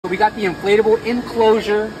We got the inflatable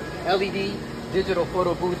enclosure LED digital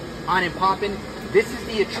photo booth on and popping. This is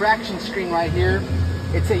the attraction screen right here.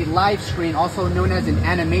 It's a live screen, also known as an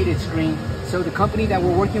animated screen. So the company that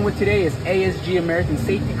we're working with today is ASG American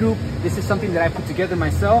Safety Group. This is something that I put together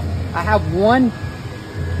myself. I have one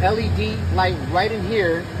LED light right in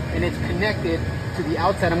here and it's connected to the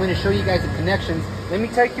outside. I'm going to show you guys the connections. Let me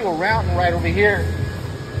take you around right over here.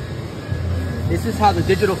 This is how the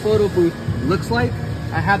digital photo booth looks like.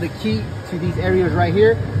 I have the key to these areas right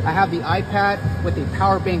here. I have the iPad with a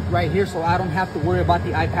power bank right here, so I don't have to worry about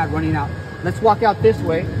the iPad running out. Let's walk out this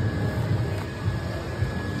way.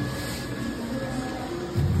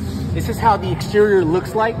 This is how the exterior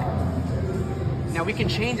looks like. Now we can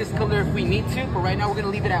change this color if we need to, but right now we're gonna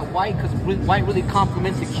leave it at white because white really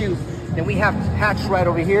complements the cube. Then we have patch right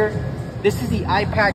over here. This is the iPad